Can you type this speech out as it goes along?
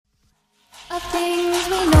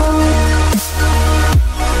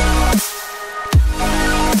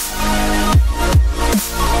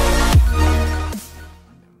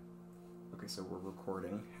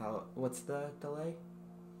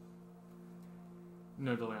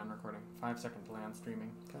No delay on recording. 5-second delay on streaming.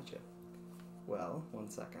 Gotcha. Well, 1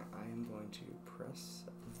 second. I am going to press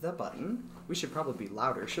the button. We should probably be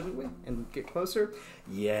louder, shouldn't we? And get closer?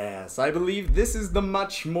 Yes, I believe this is the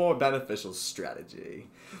much more beneficial strategy.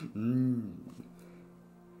 I'm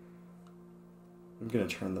gonna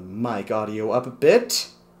turn the mic audio up a bit.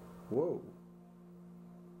 Whoa.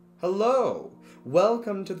 Hello.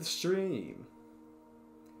 Welcome to the stream.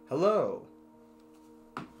 Hello.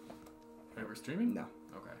 Wait, we're streaming? No.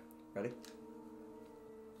 Okay. Ready?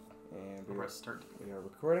 And we Press start. We are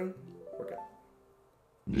recording. We're good.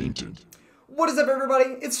 Named. What is up,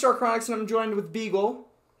 everybody? It's Starcronix, and I'm joined with Beagle.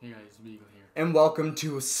 Hey guys, Beagle here. And welcome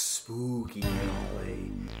to a spooky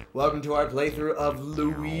gameplay. Welcome to our playthrough of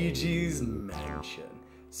Luigi's Mansion.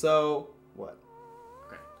 So, what?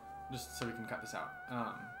 Okay, just so we can cut this out.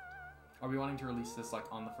 Are we wanting to release this like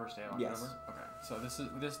on the first day of October? Yes. Okay, so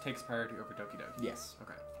this takes priority over Doki Doki. Yes.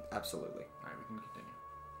 Okay. Absolutely. All right, we can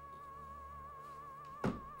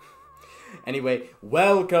continue. Anyway,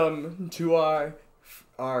 welcome to our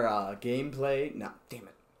gameplay. No, damn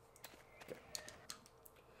it. Okay.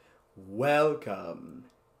 Welcome.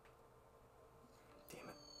 Damn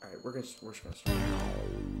it. All right, we're just gonna start.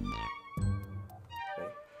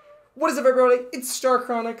 Okay. What is up, everybody? It's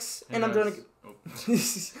Starcronix, Hey and I'm guys.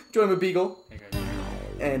 joined with Beagle. Hey guys.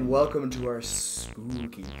 And welcome to our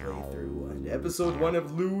spooky playthrough on episode 1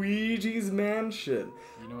 of Luigi's Mansion.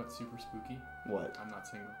 You know what's super spooky? What? I'm not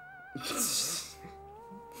single.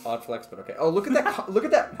 Odd flex, but okay. Oh, look at that! Look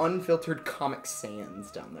at that unfiltered Comic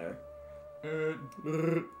Sans down there.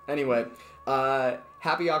 Anyway,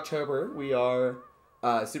 happy October. We are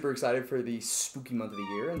super excited for the spooky month of the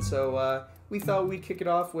year, and so we thought we'd kick it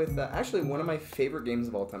off with actually one of my favorite games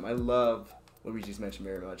of all time. I love Luigi's Mansion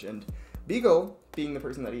very much, and Beagle, being the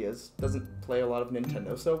person that he is, doesn't play a lot of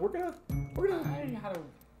Nintendo, so we're gonna. I had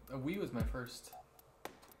a Wii was my first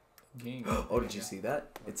game. Oh, did you see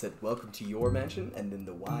that? It said "Welcome to your mansion," and then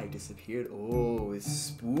the Y disappeared. Oh, it's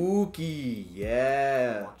spooky.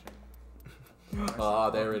 Yeah.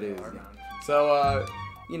 Ah, there it is. So,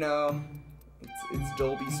 you know, it's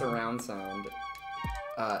Dolby surround sound.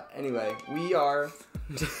 Anyway, we are.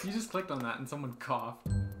 You just clicked on that and someone coughed.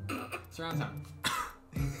 Surround sound.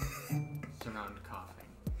 Surround coughing.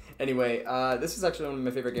 Anyway, this is actually one of my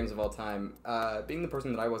favorite games of all time. Being the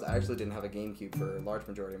person that I was, I actually didn't have a GameCube for a large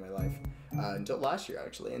majority of my life until last year,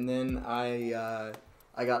 actually. And then I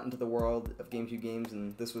got into the world of GameCube games,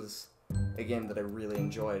 and this was a game that I really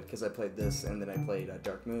enjoyed because I played this, and then I played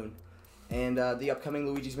Dark Moon. And the upcoming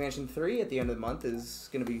Luigi's Mansion 3 at the end of the month is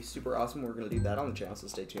going to be super awesome. We're going to do that on the channel, so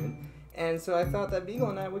stay tuned. And so I thought that Beagle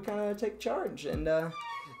and I would kind of take charge and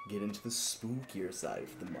get into the spookier side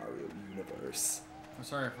of the Mario universe. I'm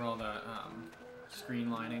sorry for all the screen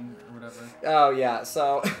lining or whatever. Oh, yeah,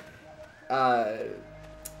 so,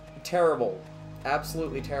 terrible,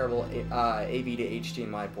 absolutely terrible AV to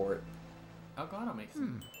HDMI port. Oh god, I'll make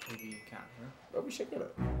some AV capture. But we should get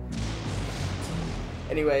it.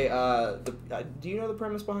 Anyway, do you know the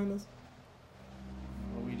premise behind this?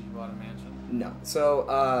 Luigi bought a mansion. No.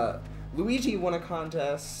 So, Luigi won a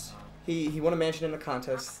contest. He won a mansion in a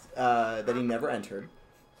contest that he never entered.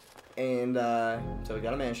 And so he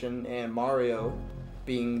got a mansion, and Mario,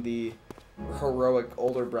 being the heroic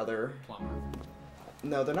older brother. Plumber.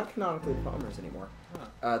 No, they're not canonically plumbers anymore.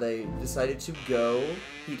 Huh. He decided to go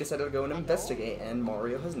and investigate, and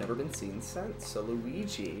Mario has never been seen since. So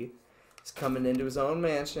Luigi is coming into his own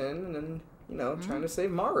mansion and, you know, trying to save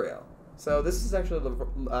Mario. So this is actually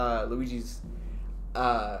Luigi's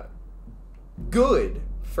good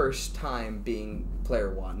first time being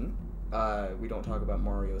player 1. We don't talk about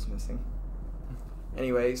Mario's missing.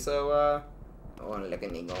 Anyway, so, oh, look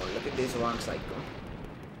at me go. Look at this wrong cycle.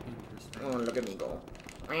 Interesting. Oh, look at me go.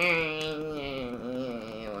 I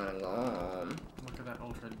wanna go home. Look at that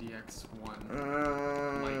Ultra DX1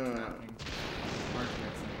 light tapping.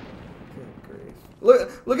 RGX. Good grief.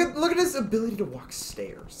 Look at his ability to walk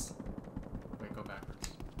stairs. Wait, go backwards.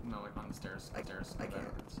 No, like on the stairs. Stairs. I Go can't.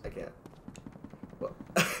 backwards. I can't. Well,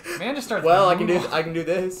 Man, just start. well, I can do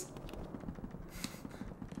this.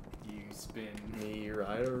 You spin. Me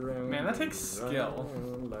right around. Man, that takes skill.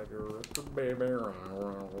 Like a record baby.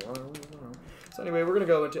 So anyway, we're gonna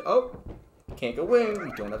go into. Oh, can't go in.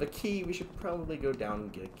 We don't have a key. We should probably go down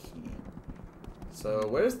and get a key. So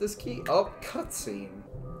where's this key? Oh, cutscene.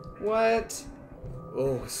 What?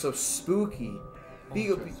 Oh, so spooky.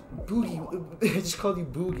 Boogie. I just called you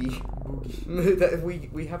Boogie.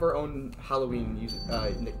 Boogie. we have our own Halloween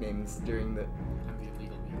nicknames during the. I'm the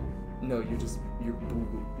illegal beagle. No, you're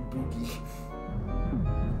Boogie.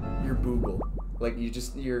 You're Boogle. Like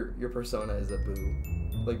your persona is a boo.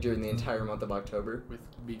 like during the entire month of October. With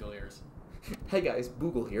beagle ears. Hey guys,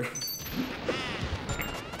 Boogle here.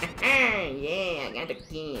 Yeah, I got a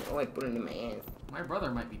key. Oh, I put it in my ass. My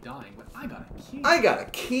brother might be dying, but I got a key. I got a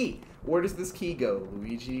key. Where does this key go,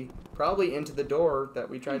 Luigi? Probably into the door that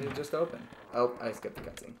we tried to just open. Oh, I skipped the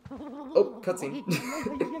cutscene. Oh, cutscene.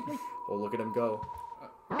 Oh, look at him go.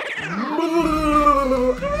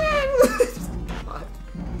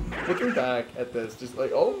 Looking back at this, just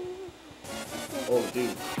like, oh,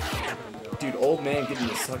 dude, old man getting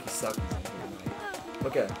the sucky.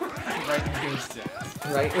 Okay. Right in his ass.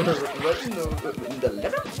 Right in the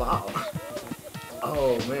letter wow.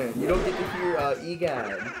 Oh man, you don't get to hear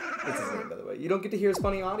EGAD. That's his name, by the way. You don't get to hear his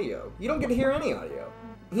funny audio. You don't get to hear any audio.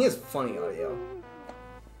 He has funny audio.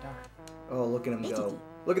 Oh, look at him go.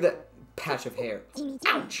 Look at that patch of hair.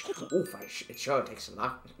 Ouch! Oof, it sure takes a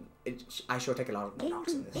lot. I sure take a lot of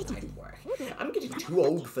knocks in this line of work. I'm getting too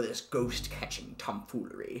old for this ghost-catching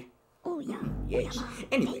tomfoolery. Oh, yeah. Yes.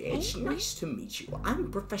 Anyway, it's nice to meet you. I'm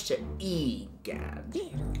Professor EGAD.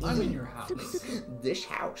 I'm in your house. This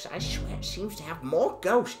house, I swear, seems to have more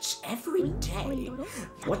ghosts every day.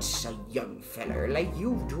 What's a young feller like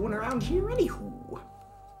you doing around here anywho?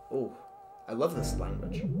 Oh, I love this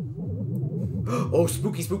language. Oh,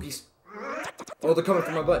 spookies. Oh, they're coming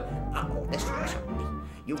from my butt. Oh, this one's somebody.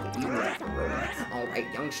 You can leave the room. All right,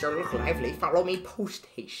 youngster, look lively. Follow me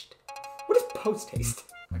post-haste. What is post-haste?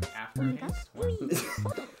 Like aftertaste?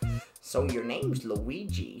 So your name's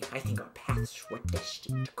Luigi. I think our paths were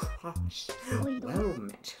destined to cross. Well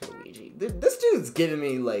met, Luigi. This dude's giving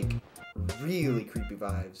me, like, really creepy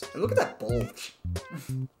vibes. And look at that bulge.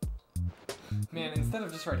 Man, instead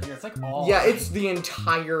of just right here, it's like all... Yeah, it's the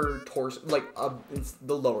entire torso, like, it's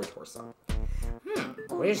the lower torso.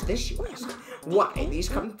 Where's this, you ask? Why, these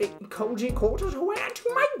cozy quarters are where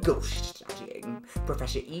to my ghost studying.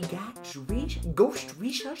 Professor EGAD's Ghost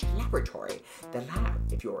Research Laboratory. The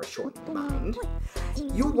lab, if you're a short mind.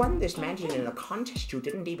 You won this mansion in a contest you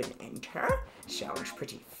didn't even enter? Sounds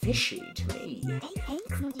pretty fishy to me.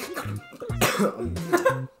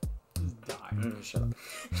 Shut up.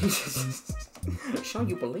 So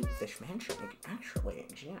you believe this mansion actually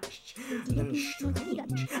exists? Then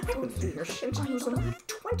strange. I've been here since I was about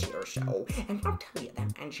 20 or so, and I'll tell you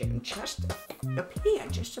that mansion just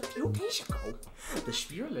appeared just a few days ago.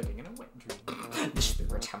 You're living in a wet dream. The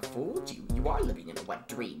spirits have fooled you. You are living in a wet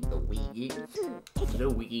dream, Luigi.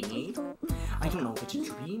 Luigi. I don't know if it's a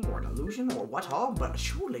dream or an illusion or what all, but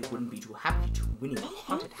surely wouldn't be too happy to win in a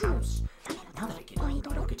haunted house. Now that I get older,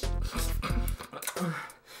 I look at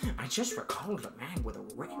I just recalled a man with a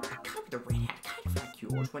red hat, kind of like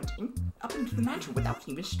yours, went up into the mansion without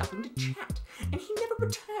even stopping to chat, and he never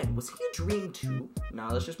returned. Was he a dream too?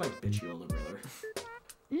 Nah, that's just my bitchy older brother.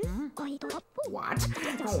 What?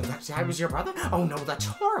 Oh, that guy was your brother? Oh no, that's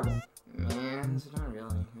horrible. Man, it's not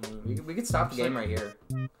really. I mean, we could stop the game right here.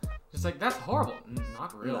 Just like, that's horrible.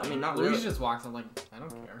 Not really. I mean, not Luigi really. just walks in like, I don't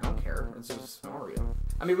care. I don't care. It's just Mario.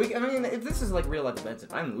 I mean, if this is like real life events,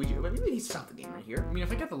 if I'm Luigi, maybe we can stop the game right here. I mean,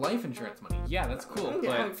 if I get the life insurance money, yeah, that's cool.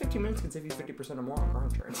 Yeah, But 15 minutes can save you 50% or more on car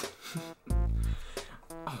insurance.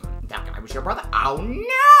 Oh, that guy was your brother? Oh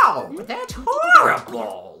no! That's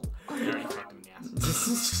horrible! very fucking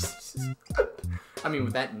nasty. I mean,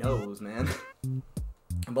 with that nose, man.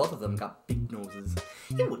 Both of them got big noses.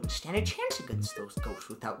 You wouldn't stand a chance against those ghosts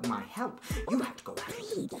without my help. You have to go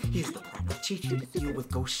after them. Here's the plan. I'll teach you to deal with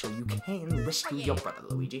ghosts so you can rescue your brother,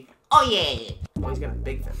 Luigi. Oh, yeah! Oh, he's got a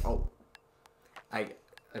big fit. Oh. I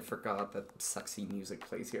forgot that sexy music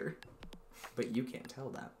plays here. But you can't tell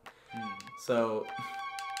that. So,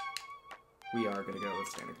 we are going to go with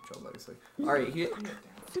standard control, obviously. Alright, here...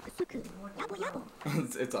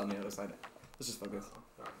 it's on the other side. Let's just focus.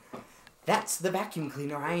 That's the vacuum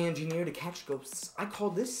cleaner I engineered to catch ghosts. I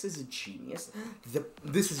call this as a genius.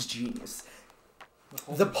 This is genius.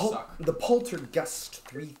 The Poltergust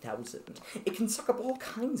 3000. It can suck up all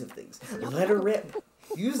kinds of things. Let her rip.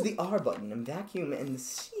 Use the R button and vacuum and the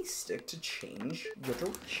C stick to change your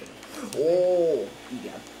direction. Oh,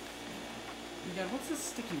 yeah. Yeah, what's this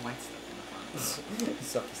sticky white stuff in the front?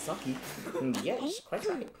 Sucky. Yes, quite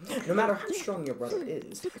right. No matter how strong your brother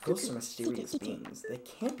is, ghosts are mysterious beings. They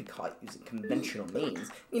can't be caught using conventional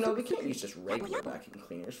means. You know, we can't use just regular vacuum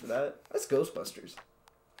cleaners for that. That's Ghostbusters.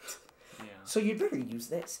 Yeah. So you'd better use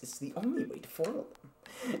this. It's the only way to foil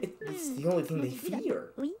them. It's the only thing they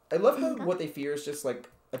fear. I love how what they fear is just like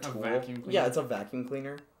a tool. vacuum cleaner? Yeah, it's a vacuum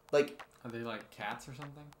cleaner. Like, Are they like cats or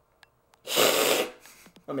something?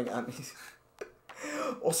 I mean,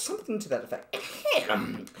 or something to that effect. How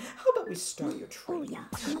about we start your training?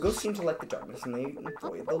 Ghosts seem to like the darkness and they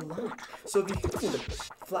enjoy the light. So if you hit them with a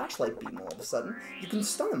flashlight beam all of a sudden, you can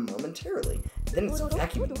stun them momentarily. Then it's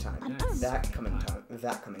vacuuming time.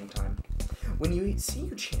 Vacuuming time. When you see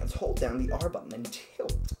your chance, hold down the R button and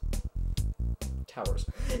tilt towers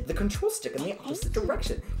the control stick in the opposite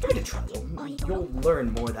direction. Give it a try. You'll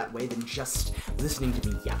learn more that way than just listening to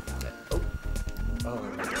me yap about it. Oh.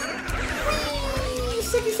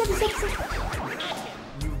 Sucky.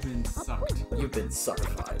 You've been sucked. You've been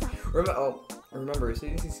suckified. Remember, as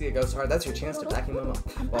soon as you see a ghost hard, that's your chance to vacuum them up.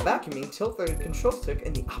 While vacuuming, tilt the control stick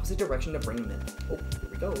in the opposite direction to bring them in. Oh, here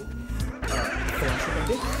we go.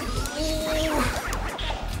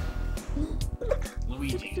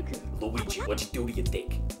 Luigi, what do you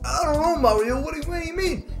think? I don't know, Mario. What do you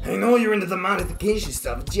mean? I know you're into the modification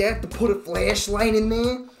stuff. Did you have to put a flashlight in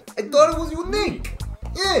there? I thought it was unique.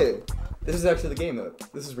 Yeah. This is actually the game, though.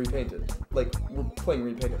 This is repainted. Like, we're playing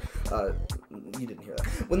repainted. You didn't hear that.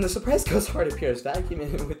 When the surprise ghost heart appears, vacuum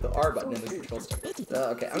in with the R button and the control stick.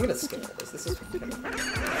 Okay, I'm gonna skip all this. This is kind of...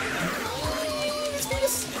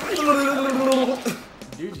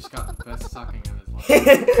 Dude just got the best sucking of his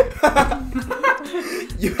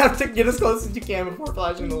life. You have to get as close as you can before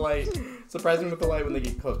flashing the light. Surprising with the light when they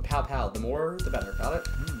get close. Pow pow. The more, the better. Got it?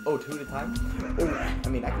 Oh, 2 at a time? Oh, I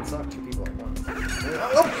mean, I can suck 2 people at once. Oh,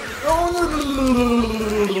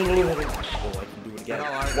 I can do it again.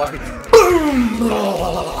 Watch me. Boom!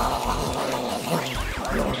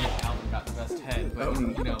 Alvin got the best head, but,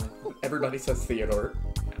 you know. Everybody says Theodore.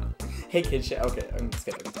 Yeah. Hey, kid, shit. Okay, I'm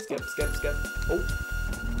skipping. Skip. Oh.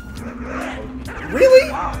 Really?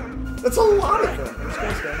 Wow. That's a lot of them. I'm just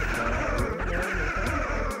gonna skip.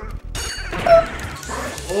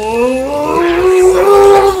 Oh!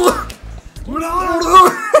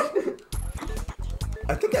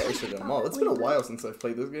 I think I actually did them all. It's been a while since I've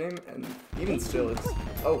played this game, and even still, it's...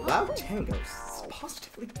 Oh, wow, 10 ghosts. It's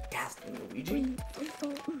positively dazzling, Luigi.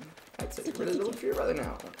 I'd say you're ready to look for your brother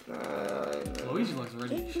now. Luigi looks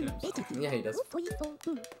ready to shit himself. Yeah, he does.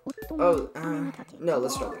 Oh, no,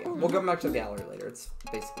 let's start again. We'll go back to the gallery later. It's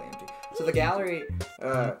basically empty. So the gallery,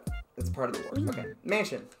 it's part of the work. Okay,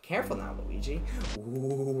 mansion. Careful now, Luigi.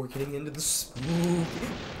 Ooh, we're getting into the spooky.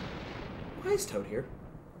 Why is Toad here?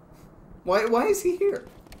 Why is he here?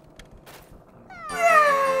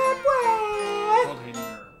 I told Hayden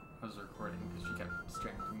I was recording because she kept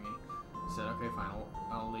distracting me. I said, okay, fine,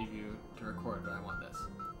 I'll leave you to record, but I want this.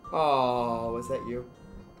 Oh, was that you?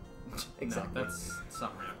 Exactly. No, that's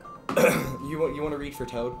some random. You want to reach for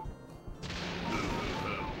Toad?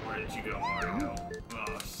 Where did you go, Mario?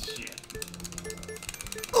 Oh, shit.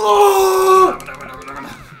 Oh!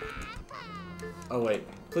 Oh, wait.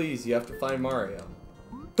 Please, you have to find Mario.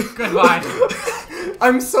 Goodbye.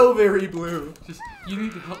 I'm so very blue. Just, you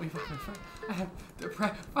need to help me find my friend. I have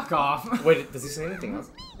depression. Fuck off. Wait, does he say anything else?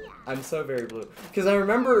 I'm so very blue. Because I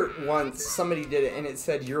remember once somebody did it and it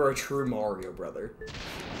said, "You're a true Mario brother."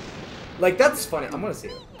 Like, that's funny. I'm gonna see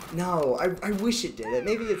it. No, I wish it did it.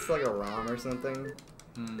 Maybe it's like a ROM or something.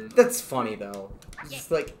 That's funny, though. It's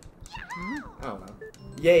like, I don't know.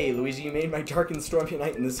 Yay, Luigi, you made my dark and stormy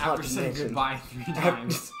night in this hot After saying dimension. goodbye 3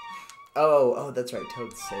 times. Oh, that's right.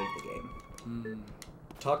 Toad saved the game.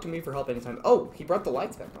 Talk to me for help anytime. Oh, he brought the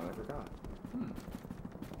lights back on. I forgot.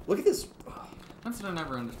 Look at this. That's what I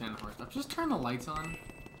never understand horror stuff. Just turn the lights on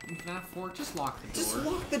in FNAF 4. Just lock the door. Just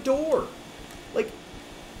lock the door. Like,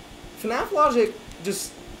 FNAF logic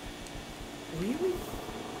just... Really?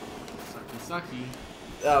 Sucky.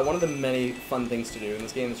 One of the many fun things to do in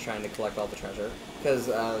this game is trying to collect all the treasure. Because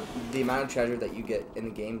the amount of treasure that you get in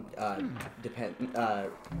the game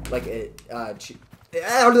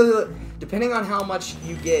depending on how much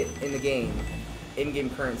you get in the game, in-game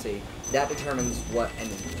currency, that determines what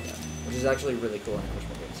ending you get. Which is actually really cool and I wish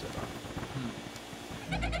more games did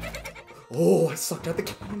that. Oh, I sucked out the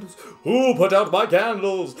candles. Who put out my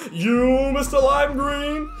candles? You, Mr. Lime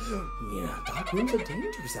Green? Yeah, dark rooms are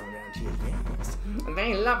dangerous around here, yes.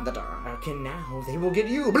 They love the dark, and now they will get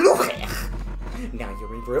you. Now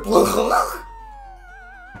you're in for it.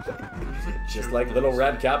 Just like little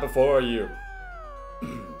red cat before you.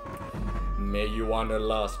 May you wander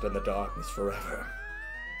lost in the darkness forever.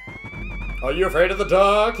 Are you afraid of the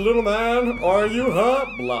dark, little man? Are you, huh?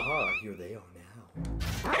 Blah, here they are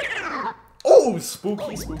now. Oh,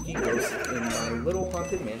 spooky ghosts in my little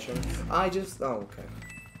haunted mansion. Oh, okay.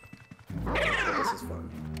 This is fun.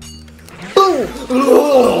 Boom!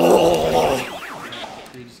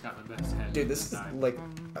 You just got the best head. Dude, this is like,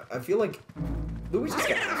 I feel like Luigi's got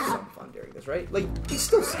to have some fun during this, right? Like, he's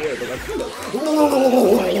still scared, but like, he knows.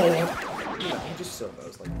 You know, he just still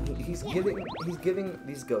knows. Like he's giving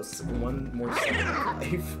these ghosts one more second of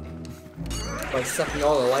life by sucking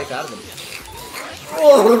all the life out of them.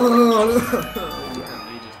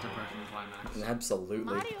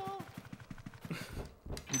 Absolutely.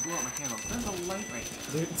 You blew out my candles. There's a light right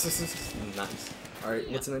there. This is nice.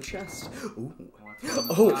 Alright, what's in the chest? Ooh.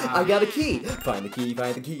 Oh, I got a key! Find the key,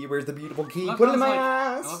 find the key. Where's the beautiful key? Put it in my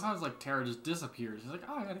ass! I love how it's like Tara just disappears. She's like,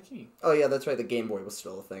 oh, I got a key. Oh yeah, that's right. The Game Boy was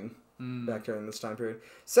still a thing back during this time period.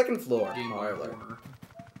 Second floor. Game Boy Parlor. Horror.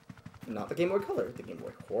 Not the Game Boy Color, the Game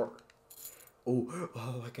Boy Horror. Oh,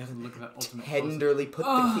 I gotta Look at that ultimate tenderly put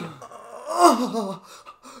the key. Oh,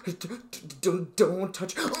 don't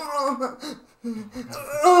touch.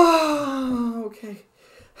 Oh, okay.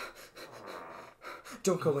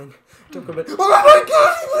 Don't go in. Don't go in. Oh my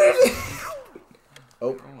god!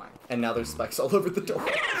 Oh, and now there's spikes all over the door.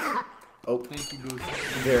 Oh, thank you, Ghost.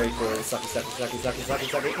 Very cool.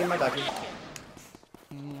 Sucky. In my back. Is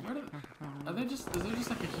there just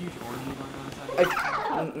like a huge orgy going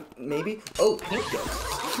on inside? Maybe. Oh, pink ghost.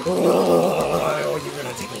 Oh, you're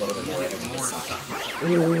gonna take a little bit more energy.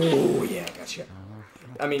 Oh, yeah, gotcha.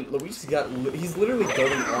 I mean, Luigi's he's literally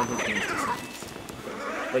going on his knees to some piece.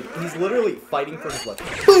 Like, he's literally fighting for his life.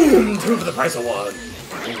 Boom! 2 for the price of 1. It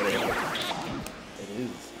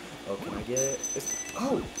is. Oh, can I get it?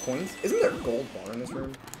 Oh, coins? Isn't there a gold bar in this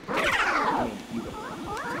room? I mean, you don't know.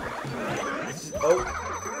 Oh.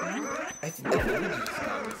 I think that Luigi's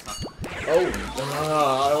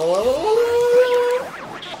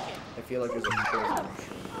I feel like there's a poison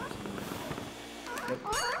mushroom.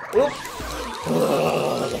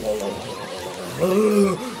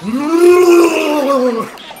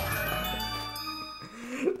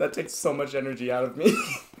 That takes so much energy out of me.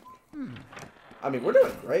 I mean, we're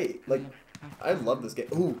doing great. Like, I love this game.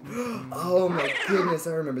 Ooh. Oh my goodness,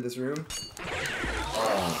 I remember this room.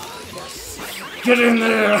 Oh, yes. Get in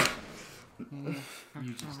there!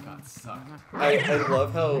 You just got sucked. I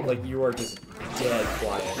love how, like, you are just dead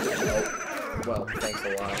quiet. Oh, well, thanks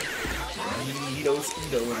a lot.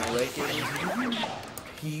 Skeeto, am I right, game?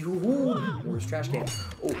 Where's trash can?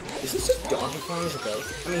 Oh, is this just Donkey Kong as a ghost?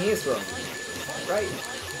 I mean, he is throwing. Right?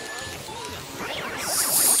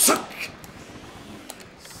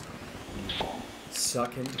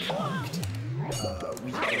 Suck and cocked.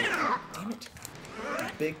 We damn it.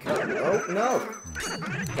 Big cut. Oh, no!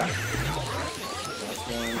 Got it. Last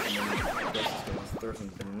one, and then this is going to throw some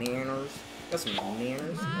bananas. Got some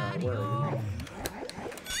bananas. Where are you?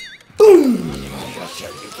 Boom! Gotcha,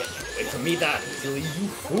 you can't wait to meet that easily, you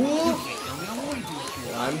fool!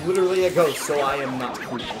 I'm literally a ghost, so I am not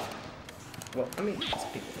cool. Well, I mean, people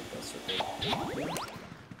think ghosts are cool.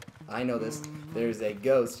 I know this. There's a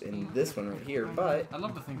ghost in this one right here, but... I'd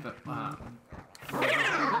love to think that,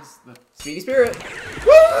 Speedy Spirit!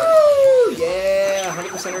 Woo! Yeah!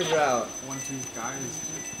 100%ers are out. One, two guys,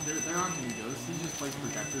 there aren't any ghosts. He just plays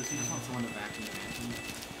projectors. He just wants someone to vacuum the mansion.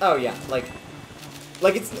 Oh, yeah.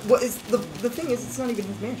 Like it's... What is... The thing is, it's not even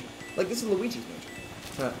his mansion. Like, this is Luigi's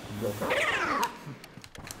mansion. Real quick.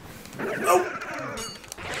 Oh!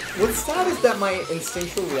 What's sad is that my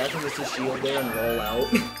instinctual reaction was to shield there and roll out.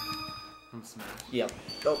 From Smash. Yep.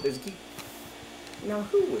 Oh, there's a key. Now,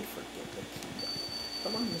 who would forget the key?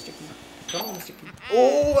 Come on, Mr. Key. Come on, Mr. Key.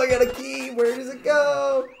 Oh, I got a key. Where does it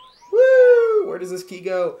go? Woo! Where does this key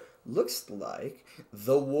go? Looks like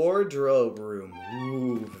the wardrobe room.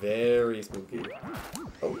 Ooh, very spooky.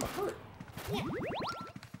 Oh, a heart.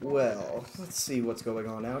 Well, let's see what's going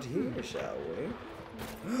on out here, shall we?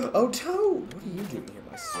 Oh, Toad! What are you doing here,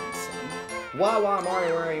 my sweet son? Wah,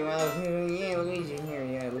 Mario, where are you? Yeah, Luigi's here.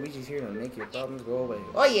 Yeah, Luigi's here to make your problems go away.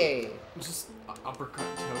 Oh, yeah! Just uppercut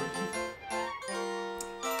Toad.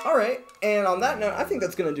 Alright, and on that note, I think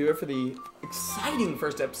that's going to do it for the exciting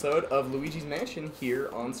first episode of Luigi's Mansion here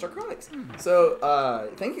on Starcronix. So,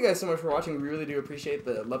 thank you guys so much for watching. We really do appreciate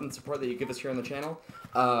the love and support that you give us here on the channel.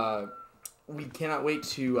 We cannot wait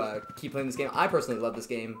to keep playing this game. I personally love this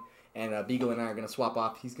game. And Beagle and I are going to swap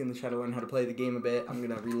off. He's going to try to learn how to play the game a bit. I'm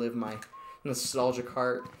going to relive my nostalgic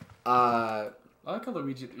heart. I like how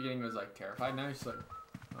Luigi at the beginning was like terrified. Now he's like,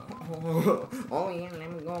 oh yeah, let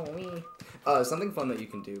me go away. Something fun that you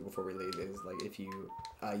can do before we leave is like if you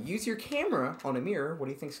use your camera on a mirror, what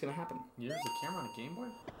do you think is going to happen? You use a camera on a Game Boy?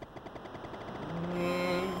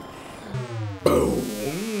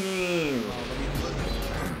 Boom!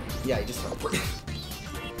 Yeah, you just teleport.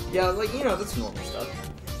 Yeah, like, you know, that's normal stuff.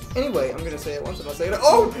 Anyway, I'm gonna say it once and I'll say it.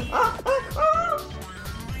 Oh!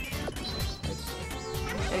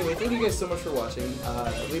 Anyway, thank you guys so much for watching.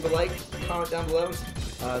 Leave a like, comment down below,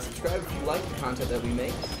 subscribe if you like the content that we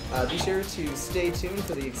make. Be sure to stay tuned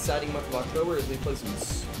for the exciting month of October as we play some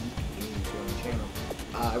sweet games here on the channel.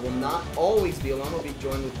 I will not always be alone. I'll be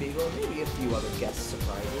joined with Beagle and maybe a few other guest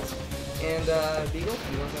surprises. And, Beagle,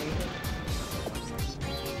 you want to say anything?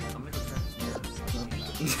 I'm gonna go grab this mirror.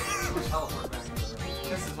 Teleport back into the room.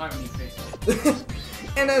 This is why we need face.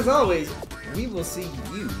 And as always, we will see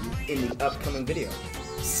you in the upcoming video.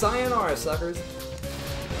 Sayonara, suckers.